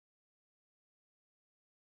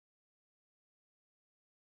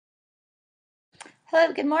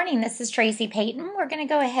Hello, good morning. This is Tracy Payton. We're going to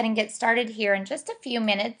go ahead and get started here in just a few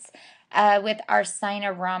minutes with our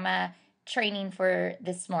Sinorama training for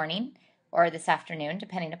this morning or this afternoon,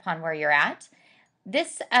 depending upon where you're at.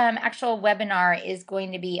 This actual webinar is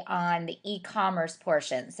going to be on the e-commerce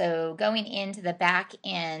portion. So going into the back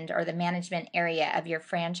end or the management area of your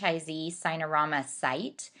franchisee Sinorama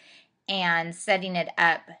site and setting it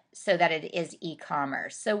up so that it is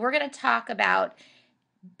e-commerce. So we're going to talk about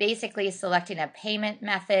basically selecting a payment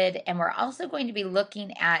method, and we're also going to be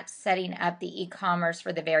looking at setting up the e-commerce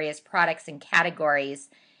for the various products and categories,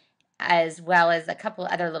 as well as a couple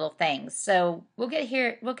other little things. So we'll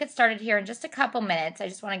get started here in just a couple minutes. I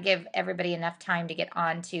just want to give everybody enough time to get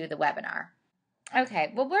onto the webinar.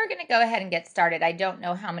 Okay, well, we're going to go ahead and get started. I don't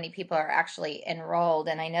know how many people are actually enrolled,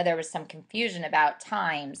 and I know there was some confusion about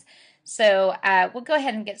times. So we'll go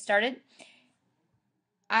ahead and get started.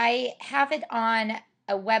 I have it on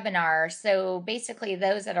a webinar, so basically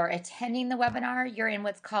those that are attending the webinar, you're in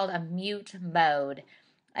what's called a mute mode.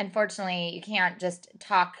 Unfortunately, you can't just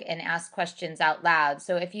talk and ask questions out loud.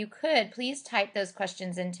 So if you could, please type those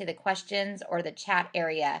questions into the questions or the chat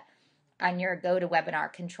area on your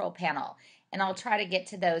GoToWebinar control panel. And I'll try to get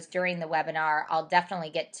to those during the webinar. I'll definitely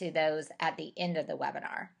get to those at the end of the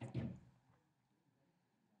webinar.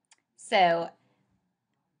 So,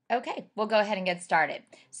 okay, we'll go ahead and get started.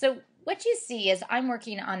 So what you see is I'm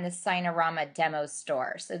working on the Sinorama demo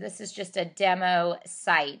store. So this is just a demo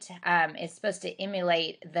site. It's supposed to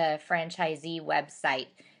emulate the franchisee website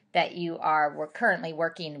that we're currently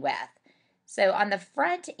working with. So on the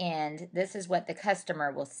front end, this is what the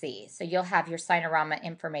customer will see. So you'll have your Sinorama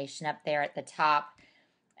information up there at the top.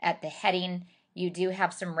 At the heading, you do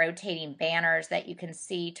have some rotating banners that you can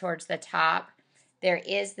see towards the top. There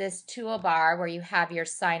is this toolbar where you have your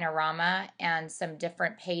Sinorama and some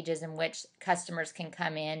different pages in which customers can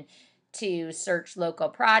come in to search local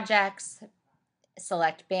projects,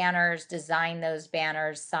 select banners, design those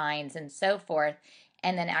banners, signs, and so forth,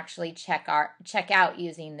 and then actually check out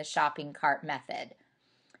using the shopping cart method.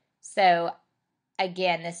 So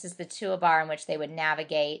again, this is the toolbar in which they would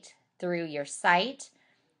navigate through your site.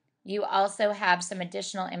 You also have some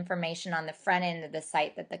additional information on the front end of the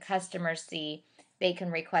site that the customers see. They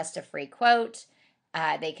can request a free quote,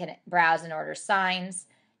 they can browse and order signs,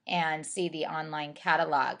 and see the online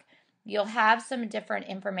catalog. You'll have some different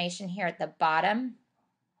information here at the bottom,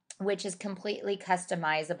 which is completely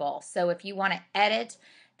customizable. So if you want to edit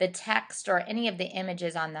the text or any of the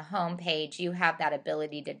images on the home page, you have that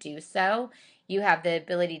ability to do so. You have the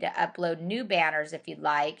ability to upload new banners if you'd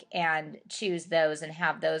like and choose those and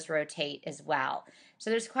have those rotate as well.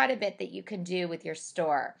 So there's quite a bit that you can do with your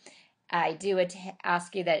store. I do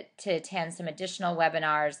ask you to attend some additional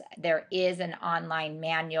webinars. There is an online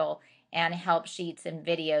manual and help sheets and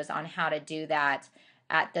videos on how to do that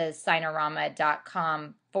at the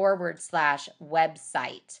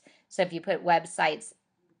sinorama.com/website. So if you put websites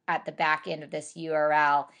at the back end of this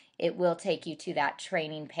URL, it will take you to that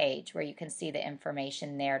training page where you can see the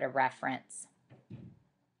information there to reference.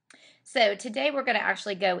 So today we're going to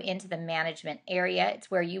actually go into the management area.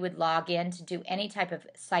 It's where you would log in to do any type of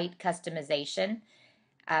site customization.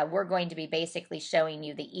 We're going to be basically showing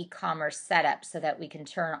you the e-commerce setup so that we can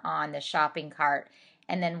turn on the shopping cart,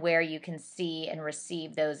 and then where you can see and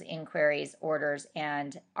receive those inquiries, orders,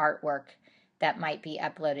 and artwork that might be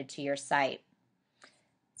uploaded to your site.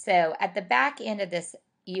 So at the back end of this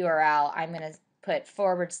URL, I'm going to put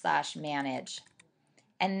 /manage,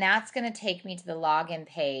 and that's going to take me to the login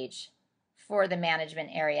page for the management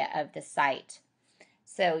area of the site.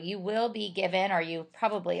 So you will be given, or you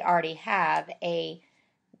probably already have, a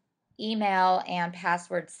email and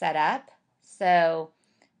password set up. So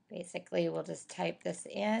basically we'll just type this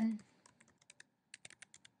in.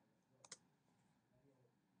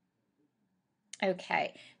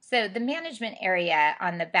 Okay, so the management area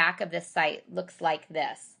on the back of the site looks like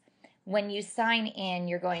this. When you sign in,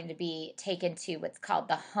 you're going to be taken to what's called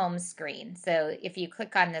the home screen. So if you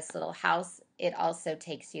click on this little house, it also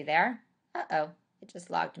takes you there. Uh-oh, it just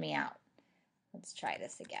logged me out. Let's try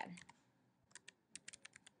this again.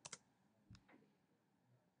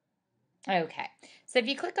 Okay, so if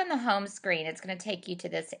you click on the home screen, it's going to take you to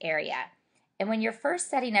this area. And when you're first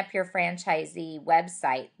setting up your franchisee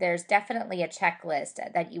website, there's definitely a checklist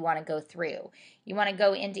that you want to go through. You want to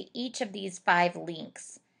go into each of these 5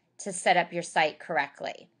 links to set up your site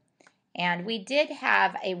correctly. And we did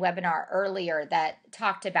have a webinar earlier that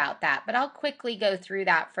talked about that, but I'll quickly go through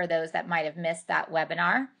that for those that might have missed that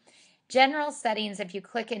webinar. General settings, if you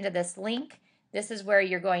click into this link, this is where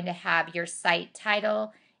you're going to have your site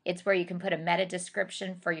title It's where you can put a meta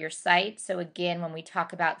description for your site. So again, when we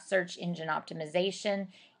talk about search engine optimization,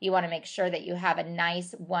 you want to make sure that you have a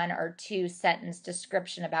nice 1 or 2 sentence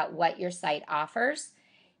description about what your site offers.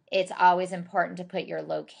 It's always important to put your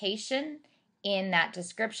location in that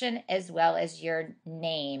description, as well as your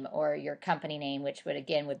name or your company name, which would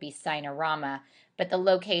again would be Signarama, but the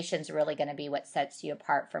location is really going to be what sets you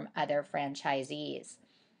apart from other franchisees.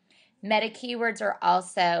 Meta keywords are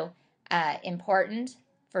also important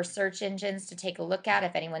for search engines to take a look at.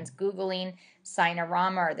 If anyone's Googling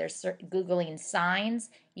Signarama or they're Googling signs,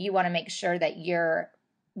 you want to make sure that your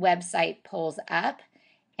website pulls up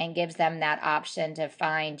and gives them that option to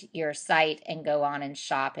find your site and go on and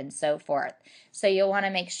shop and so forth. So you'll want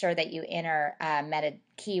to make sure that you enter meta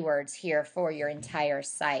keywords here for your entire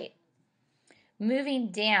site. Moving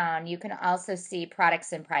down, you can also see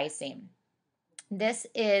products and pricing. This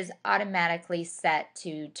is automatically set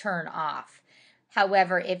to turn off.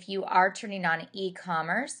 However, if you are turning on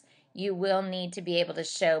e-commerce, you will need to be able to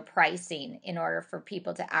show pricing in order for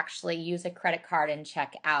people to actually use a credit card and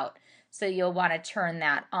check out. So you'll want to turn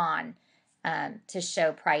that on to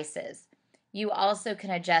show prices. You also can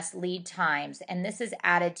adjust lead times, and this is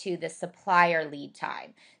added to the supplier lead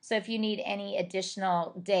time. So if you need any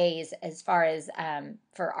additional days as far as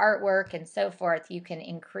for artwork and so forth, you can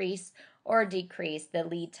increase or decrease the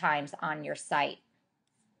lead times on your site.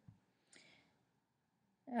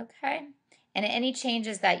 Okay, and any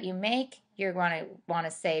changes that you make, you're going to want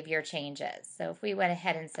to save your changes. So if we went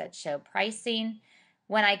ahead and said show pricing,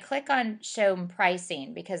 when I click on show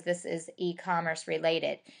pricing, because this is e-commerce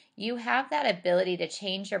related, you have that ability to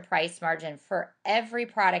change your price margin for every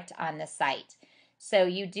product on the site. So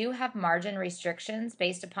you do have margin restrictions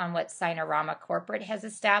based upon what Signarama Corporate has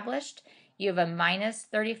established. You have a minus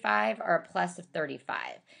 35 or a plus of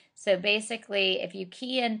 35. So basically, if you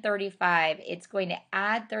key in 35, it's going to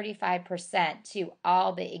add 35% to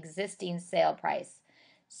all the existing sale price.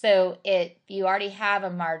 So if you already have a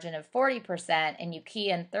margin of 40% and you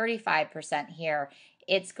key in 35% here,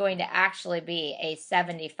 it's going to actually be a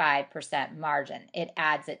 75% margin. It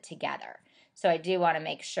adds it together. So I do want to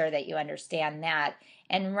make sure that you understand that.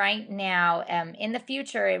 And right now, in the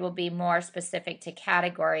future, it will be more specific to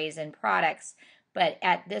categories and products. But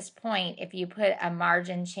at this point, if you put a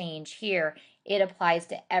margin change here, it applies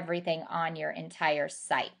to everything on your entire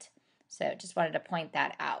site. So just wanted to point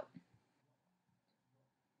that out.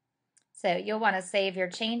 So you'll want to save your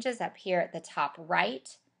changes up here at the top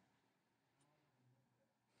right.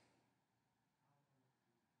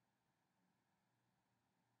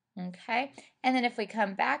 Okay, and then if we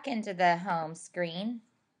come back into the home screen,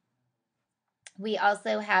 we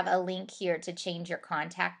also have a link here to change your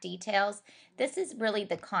contact details. This is really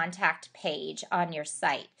the contact page on your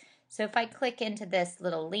site. So if I click into this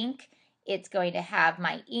little link, it's going to have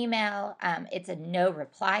my email. It's a no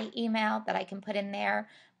reply email that I can put in there,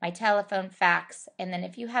 my telephone, fax, and then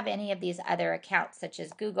if you have any of these other accounts such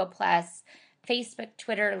as Google+, Facebook,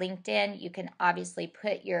 Twitter, LinkedIn, you can obviously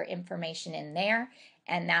put your information in there,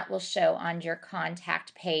 and that will show on your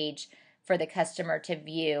contact page for the customer to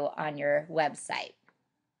view on your website.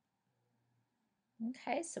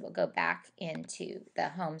 Okay, so we'll go back into the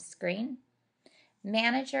home screen.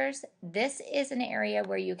 Managers, this is an area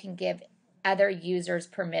where you can give other users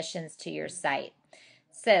permissions to your site.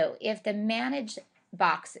 So if the manage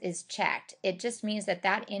box is checked, it just means that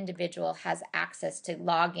that individual has access to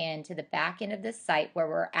log in to the back end of the site where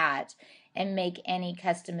we're at and make any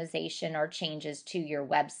customization or changes to your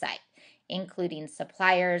website, including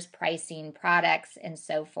suppliers, pricing, products, and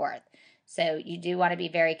so forth. So you do want to be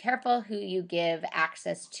very careful who you give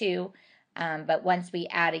access to, but once we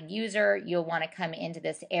add a user, you'll want to come into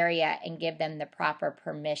this area and give them the proper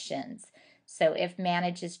permissions. So if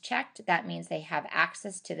manage is checked, that means they have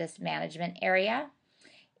access to this management area.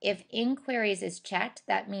 If inquiries is checked,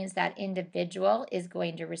 that means that individual is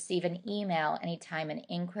going to receive an email anytime an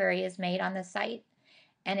inquiry is made on the site.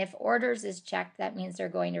 And if orders is checked, that means they're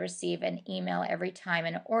going to receive an email every time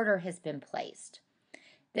an order has been placed.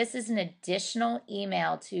 This is an additional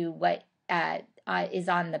email to what is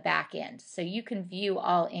on the back end. So you can view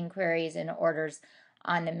all inquiries and orders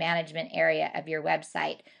on the management area of your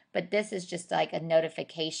website, but this is just like a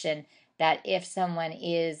notification that if someone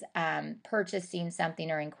is purchasing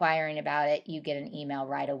something or inquiring about it, you get an email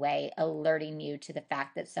right away alerting you to the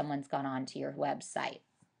fact that someone's gone on to your website.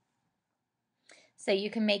 So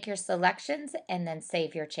you can make your selections and then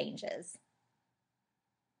save your changes.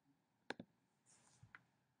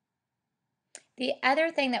 The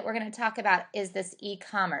other thing that we're going to talk about is this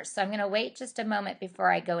e-commerce. So I'm going to wait just a moment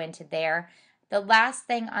before I go into there. The last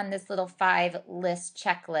thing on this little 5-list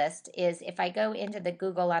checklist is if I go into the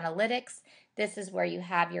Google Analytics, this is where you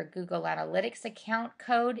have your Google Analytics account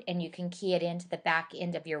code, and you can key it into the back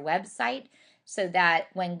end of your website so that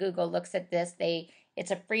when Google looks at this,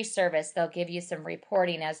 it's a free service. They'll give you some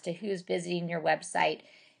reporting as to who's visiting your website,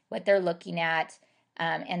 what they're looking at,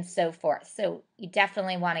 and so forth. So you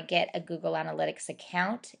definitely want to get a Google Analytics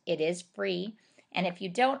account. It is free. And if you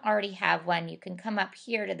don't already have one, you can come up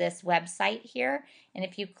here to this website here. And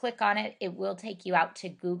if you click on it, it will take you out to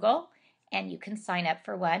Google and you can sign up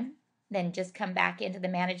for one. Then just come back into the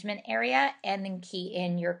management area and then key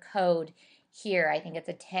in your code here. I think it's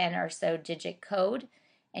a 10 or so digit code.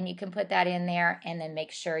 And you can put that in there and then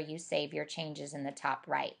make sure you save your changes in the top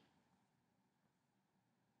right.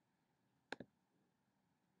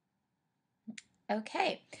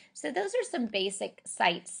 Okay, so those are some basic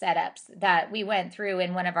site setups that we went through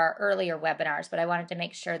in one of our earlier webinars, but I wanted to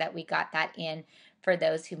make sure that we got that in for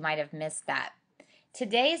those who might have missed that.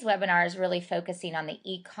 Today's webinar is really focusing on the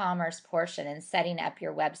e-commerce portion and setting up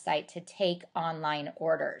your website to take online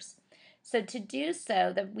orders. So to do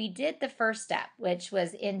so, we did the first step, which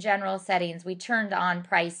was in general settings, we turned on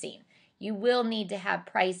pricing. You will need to have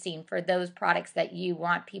pricing for those products that you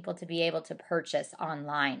want people to be able to purchase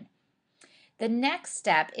online. The next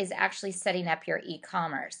step is actually setting up your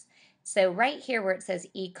e-commerce. So right here where it says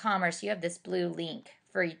e-commerce, you have this blue link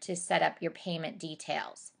for you to set up your payment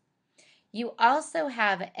details. You also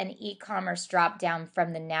have an e-commerce drop down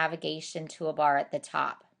from the navigation toolbar at the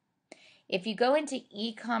top. If you go into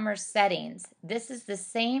e-commerce settings, this is the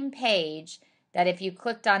same page that if you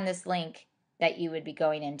clicked on this link that you would be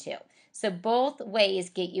going into. So both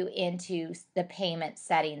ways get you into the payment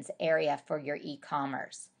settings area for your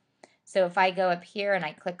e-commerce. So if I go up here and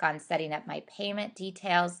I click on setting up my payment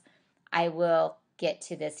details, I will get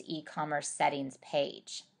to this e-commerce settings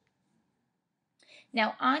page.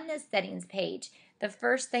 Now on this settings page, the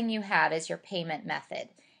first thing you have is your payment method.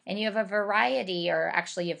 And you have a variety, or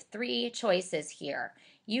actually you have 3 choices here.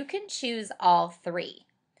 You can choose all 3,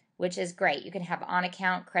 which is great. You can have on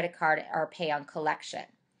account, credit card, or pay on collection.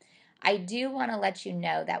 I do want to let you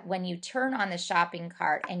know that when you turn on the shopping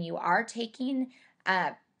cart and you are taking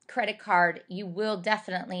credit card, you will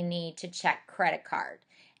definitely need to check credit card.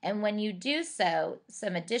 And when you do so,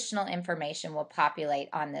 some additional information will populate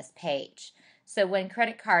on this page. So when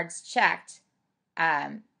credit card's checked,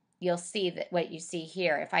 you'll see that what you see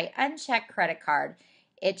here. If I uncheck credit card,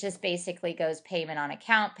 it just basically goes payment on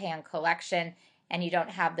account, pay on collection, and you don't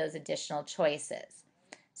have those additional choices.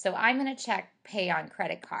 So I'm going to check pay on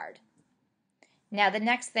credit card. Now the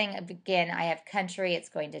next thing, again, I have country. It's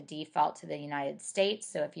going to default to the United States.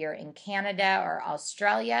 So if you're in Canada or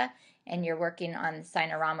Australia and you're working on the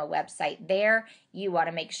Sinorama website there, you want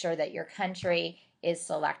to make sure that your country is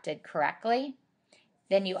selected correctly.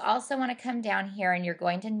 Then you also want to come down here and you're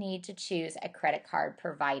going to need to choose a credit card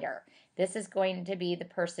provider. This is going to be the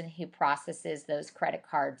person who processes those credit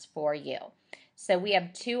cards for you. So we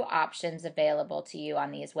have 2 options available to you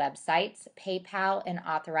on these websites, PayPal and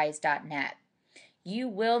Authorize.net. You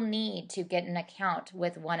will need to get an account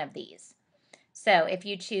with one of these. So if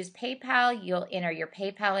you choose PayPal, you'll enter your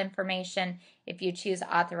PayPal information. If you choose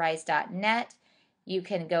Authorize.net, you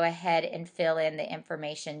can go ahead and fill in the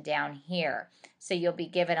information down here. So you'll be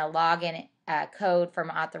given a login code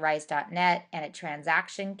from Authorize.net and a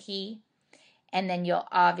transaction key. And then you'll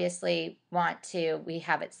obviously want to, we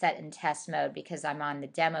have it set in test mode because I'm on the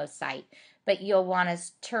demo site, but you'll want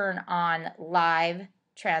to turn on live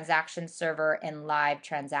transaction server and live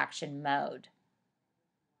transaction mode.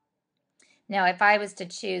 Now if I was to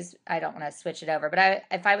choose, I don't want to switch it over, but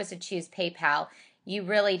if I was to choose PayPal, you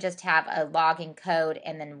really just have a login code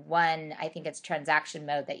and then one, I think it's transaction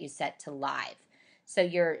mode that you set to live. So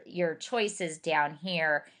your choices down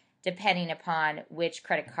here, depending upon which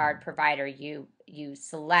credit card provider you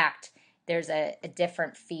select, there's a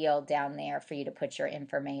different field down there for you to put your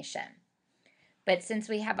information. But since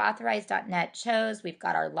we have Authorize.net chose, we've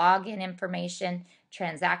got our login information,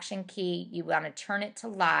 transaction key, you want to turn it to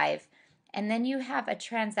live, and then you have a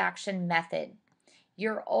transaction method.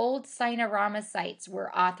 Your old Sinorama sites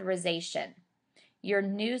were authorization. Your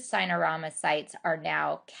new Sinorama sites are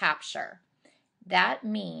now capture. That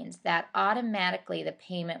means that automatically the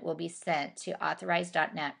payment will be sent to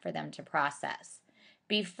Authorize.net for them to process.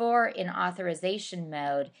 Before, in authorization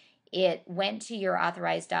mode, it went to your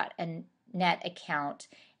Authorize.net account,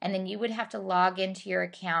 and then you would have to log into your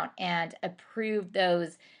account and approve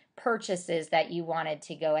those purchases that you wanted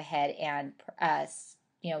to go ahead and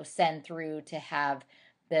send through to have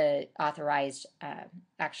the authorized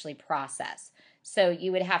actually process. So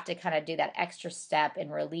you would have to kind of do that extra step in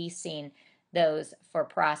releasing those for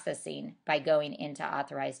processing by going into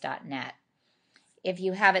authorize.net. If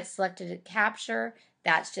you have it selected to capture,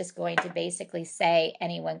 that's just going to basically say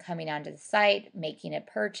anyone coming onto the site, making a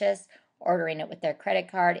purchase, ordering it with their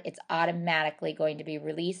credit card, it's automatically going to be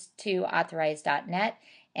released to authorize.net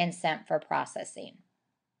and sent for processing.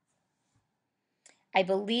 I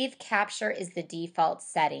believe capture is the default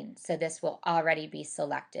setting, so this will already be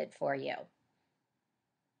selected for you.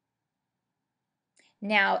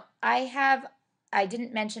 Now, I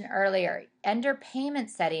didn't mention earlier, under payment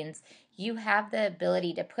settings, you have the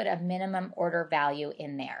ability to put a minimum order value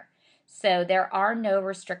in there. So there are no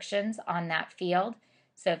restrictions on that field.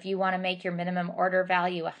 So if you want to make your minimum order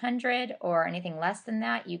value 100 or anything less than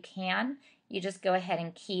that, you can. You just go ahead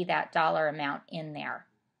and key that dollar amount in there.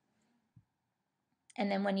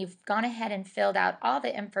 And then when you've gone ahead and filled out all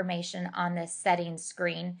the information on this settings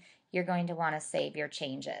screen, you're going to want to save your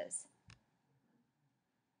changes.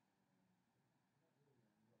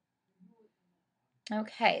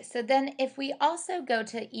 Okay, so then if we also go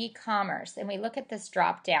to e-commerce and we look at this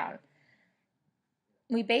drop down,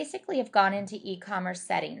 we basically have gone into e-commerce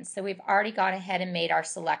settings. So we've already gone ahead and made our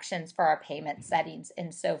selections for our payment settings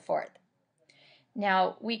and so forth.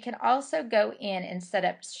 Now we can also go in and set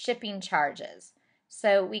up shipping charges.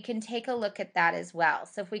 So we can take a look at that as well.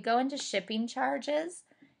 So if we go into shipping charges,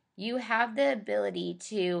 you have the ability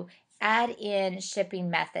to add in shipping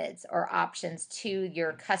methods or options to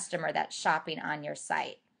your customer that's shopping on your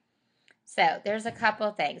site. So there's a couple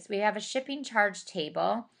of things. We have a shipping charge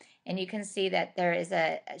table, and you can see that there is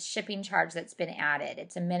a shipping charge that's been added.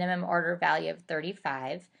 It's a minimum order value of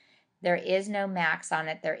 $35. There is no max on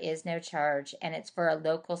it. There is no charge, and it's for a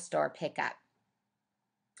local store pickup.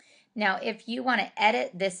 Now, if you want to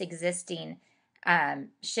edit this existing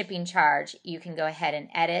shipping charge, you can go ahead and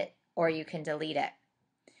edit, or you can delete it.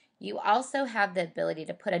 You also have the ability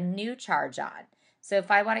to put a new charge on. So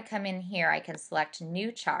if I want to come in here, I can select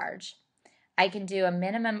new charge. I can do a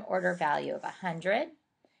minimum order value of 100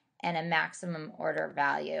 and a maximum order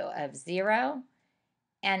value of 0.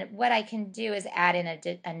 And what I can do is add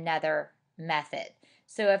in another method.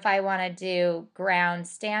 So if I want to do ground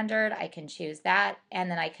standard, I can choose that,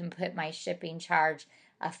 and then I can put my shipping charge,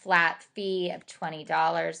 a flat fee of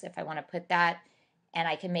 $20 if I want to put that, and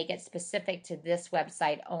I can make it specific to this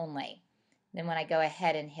website only. Then when I go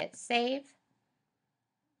ahead and hit save,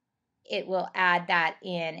 it will add that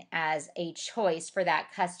in as a choice for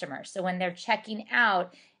that customer. So when they're checking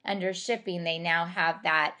out under shipping, they now have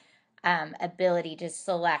that ability to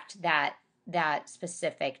select that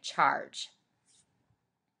specific charge.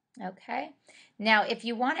 Okay, now if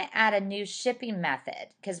you want to add a new shipping method,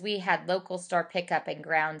 because we had local store pickup and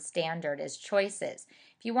ground standard as choices,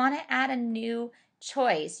 if you want to add a new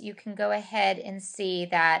choice, you can go ahead and see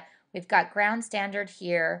that we've got ground standard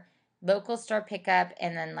here, local store pickup,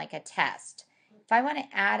 and then like a test. If I want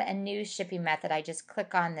to add a new shipping method, I just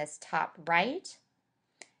click on this top right.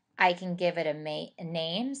 I can give it a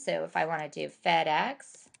name. So if I want to do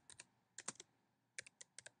FedEx,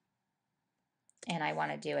 and I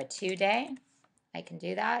want to do a 2-day, I can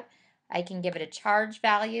do that. I can give it a charge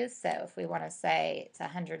value. So if we want to say it's a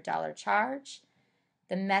 $100 charge,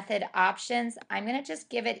 the method options, I'm going to just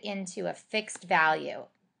give it into a fixed value.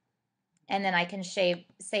 And then I can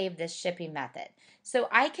save this shipping method. So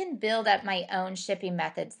I can build up my own shipping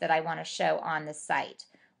methods that I want to show on the site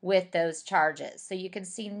with those charges. So you can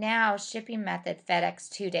see now shipping method FedEx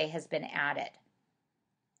 2-day has been added.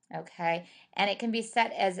 Okay, and it can be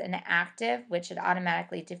set as an active, which it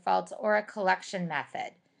automatically defaults, or a collection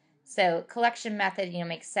method. So collection method,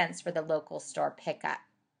 makes sense for the local store pickup.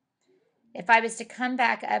 If I was to come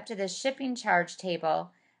back up to the shipping charge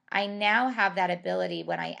table, I now have that ability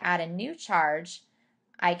when I add a new charge,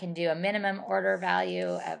 I can do a minimum order value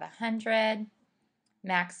of 100,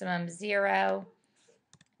 maximum 0.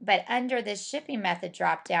 But under this shipping method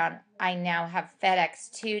drop down, I now have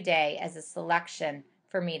FedEx 2-day as a selection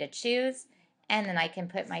for me to choose, and then I can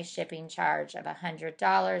put my shipping charge of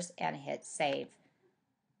 $100 and hit save.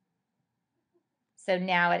 So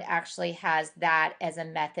now it actually has that as a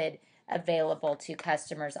method available to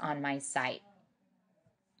customers on my site.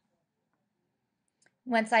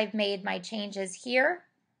 Once I've made my changes here,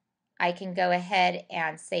 I can go ahead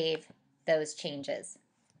and save those changes.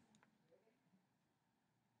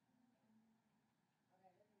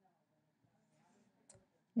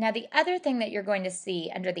 Now, the other thing that you're going to see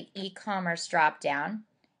under the e-commerce drop-down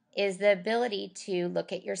is the ability to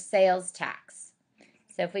look at your sales tax.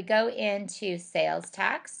 So if we go into sales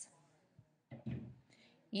tax,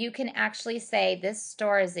 you can actually say this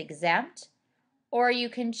store is exempt, or you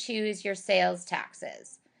can choose your sales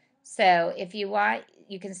taxes. So if you want,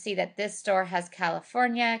 you can see that this store has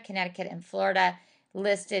California, Connecticut, and Florida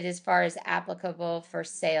listed as far as applicable for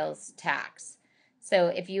sales tax. So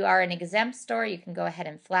if you are an exempt store, you can go ahead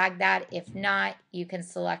and flag that. If not, you can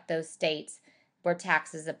select those states where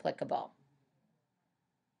tax is applicable.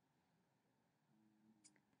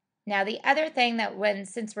 Now, the other thing that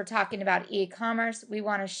since we're talking about e-commerce, we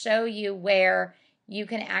want to show you where you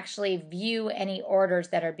can actually view any orders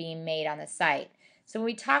that are being made on the site. So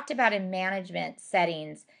we talked about in management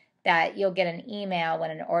settings that you'll get an email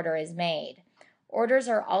when an order is made. Orders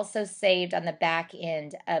are also saved on the back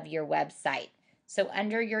end of your website. So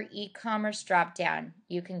under your e-commerce drop-down,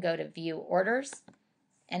 you can go to view orders,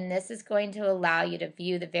 and this is going to allow you to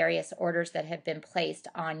view the various orders that have been placed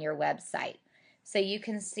on your website. So you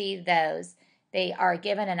can see those. They are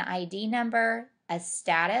given an ID number, a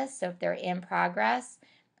status, so if they're in progress,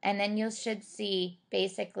 and then you should see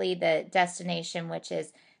basically the destination, which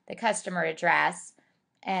is the customer address,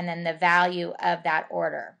 and then the value of that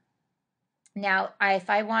order. Now, if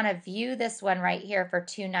I want to view this one right here for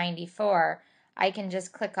 $2.94, I can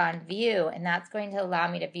just click on view, and that's going to allow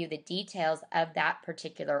me to view the details of that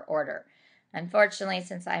particular order. Unfortunately,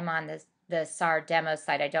 since I'm on the SAR demo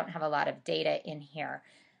site, I don't have a lot of data in here.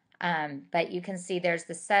 But you can see there's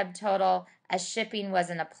the subtotal. A shipping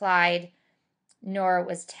wasn't applied, nor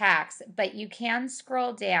was tax. But you can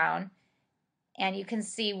scroll down, and you can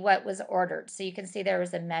see what was ordered. So you can see there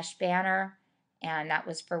was a mesh banner, and that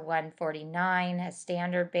was for $149, a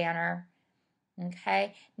standard banner.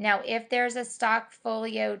 Okay, now if there's a stock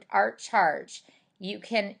folio art charge, you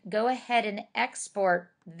can go ahead and export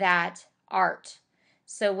that art.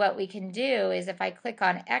 So what we can do is if I click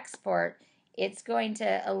on export, it's going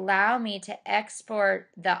to allow me to export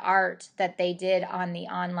the art that they did on the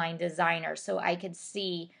online designer, so I could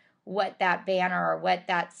see what that banner or what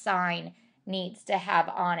that sign needs to have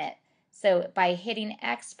on it. So by hitting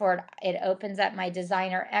export, it opens up my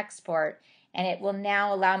designer export, and it will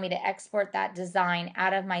now allow me to export that design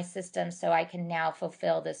out of my system so I can now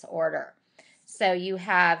fulfill this order. So you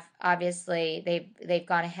have, obviously, they've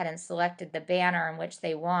gone ahead and selected the banner in which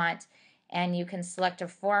they want, and you can select a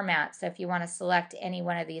format. So if you want to select any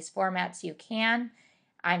one of these formats, you can.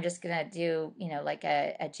 I'm just going to do, like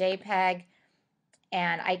a JPEG,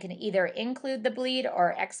 and I can either include the bleed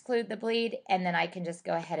or exclude the bleed, and then I can just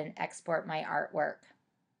go ahead and export my artwork.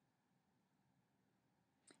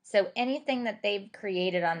 So anything that they've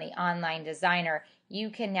created on the online designer, you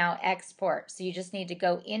can now export. So you just need to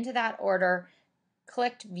go into that order,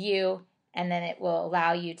 click view, and then it will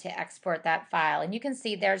allow you to export that file. And you can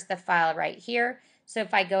see there's the file right here. So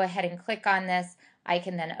if I go ahead and click on this, I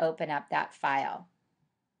can then open up that file.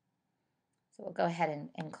 So we'll go ahead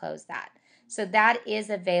and close that. So that is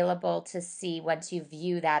available to see once you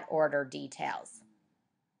view that order details.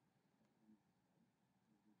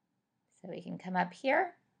 So we can come up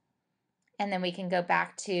here, and then we can go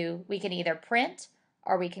back to, we can either print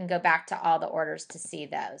or we can go back to all the orders to see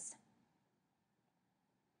those.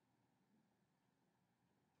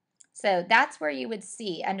 So that's where you would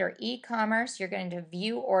see under e-commerce, you're going to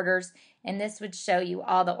view orders, and this would show you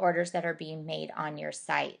all the orders that are being made on your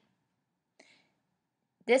site.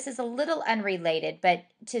 This is a little unrelated, but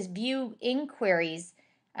to view inquiries,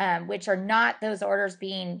 which are not those orders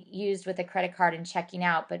being used with a credit card and checking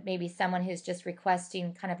out, but maybe someone who's just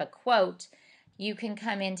requesting kind of a quote, you can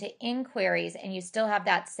come into inquiries and you still have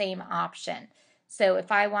that same option. So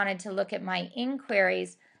if I wanted to look at my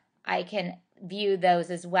inquiries, I can view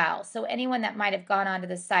those as well. So anyone that might have gone onto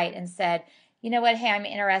the site and said, you know what, hey, I'm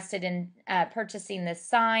interested in purchasing this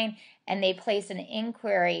sign, and they place an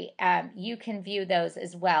inquiry, you can view those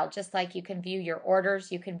as well. Just like you can view your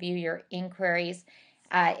orders, you can view your inquiries.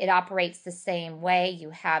 It operates the same way.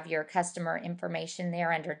 You have your customer information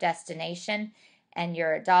there under destination and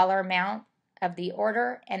your dollar amount of the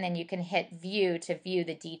order, and then you can hit view to view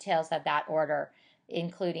the details of that order,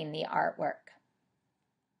 including the artwork.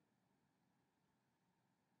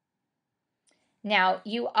 Now,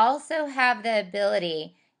 you also have the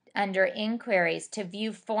ability under inquiries to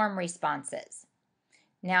view form responses.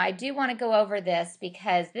 Now, I do want to go over this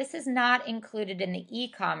because this is not included in the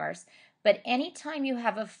e-commerce, but anytime you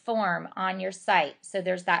have a form on your site, so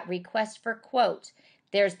there's that request for quote,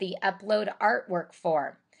 there's the upload artwork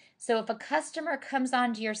form. So if a customer comes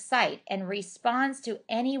onto your site and responds to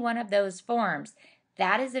any one of those forms,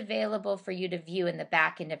 that is available for you to view in the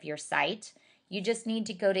back end of your site. You just need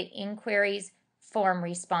to go to inquiries, form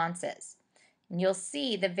responses, and you'll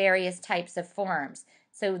see the various types of forms.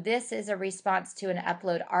 So this is a response to an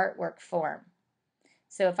upload artwork form.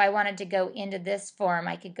 So if I wanted to go into this form,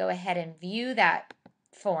 I could go ahead and view that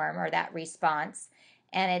form or that response,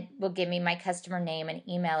 and it will give me my customer name and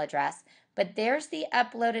email address. But there's the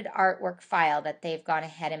uploaded artwork file that they've gone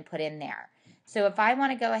ahead and put in there. So if I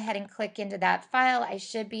want to go ahead and click into that file, I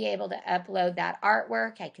should be able to upload that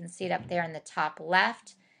artwork. I can see it up there in the top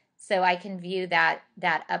left. So I can view that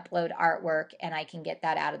upload artwork, and I can get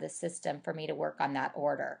that out of the system for me to work on that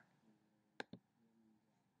order.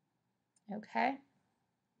 Okay.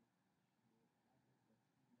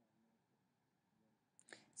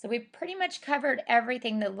 So we've pretty much covered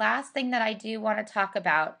everything. The last thing that I do want to talk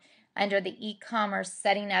about under the e-commerce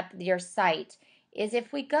setting up your site is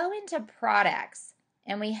if we go into products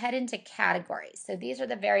and we head into categories. So these are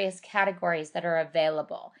the various categories that are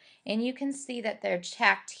available. And you can see that they're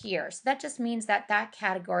checked here. So that just means that that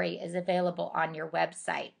category is available on your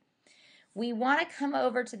website. We want to come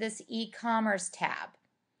over to this e-commerce tab.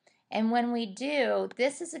 And when we do,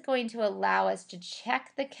 this is going to allow us to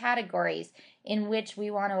check the categories in which we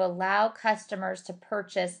want to allow customers to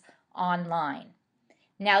purchase online.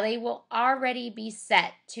 Now, they will already be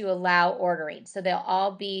set to allow ordering, so they'll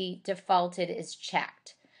all be defaulted as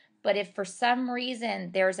checked. But if for some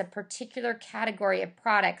reason there's a particular category of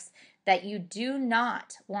products that you do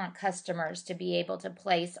not want customers to be able to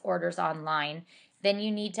place orders online, then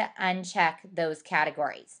you need to uncheck those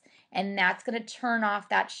categories. And that's going to turn off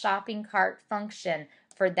that shopping cart function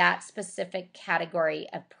for that specific category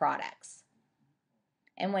of products.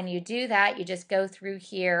 And when you do that, you just go through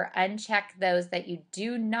here, uncheck those that you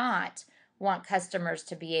do not want customers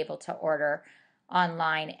to be able to order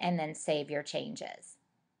online, and then save your changes.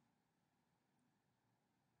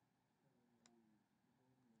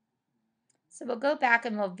 So we'll go back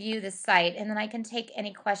and we'll view the site, and then I can take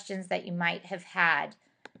any questions that you might have had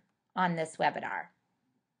on this webinar.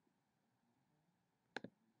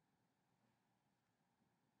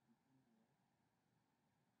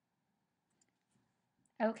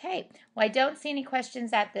 Okay, well, I don't see any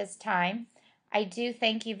questions at this time. I do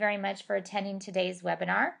thank you very much for attending today's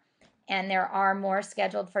webinar, and there are more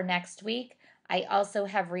scheduled for next week. I also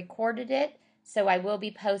have recorded it, so I will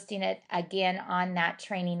be posting it again on that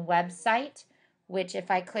training website, which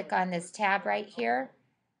if I click on this tab right here,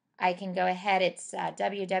 I can go ahead. It's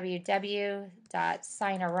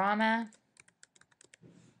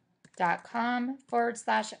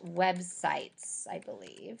www.signarama.com/websites, I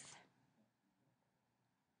believe.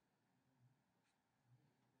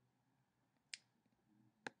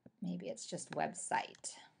 Maybe it's just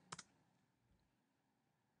website.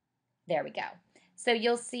 There we go. So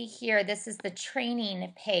you'll see here, this is the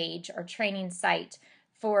training page or training site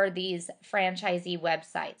for these franchisee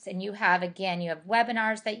websites. And you have, again, you have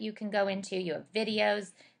webinars that you can go into, you have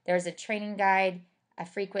videos, there's a training guide, a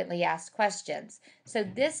frequently asked questions. So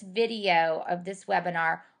this video of this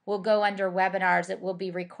webinar will go under webinars. It will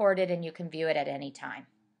be recorded and you can view it at any time.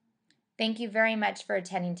 Thank you very much for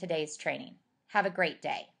attending today's training. Have a great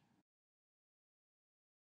day.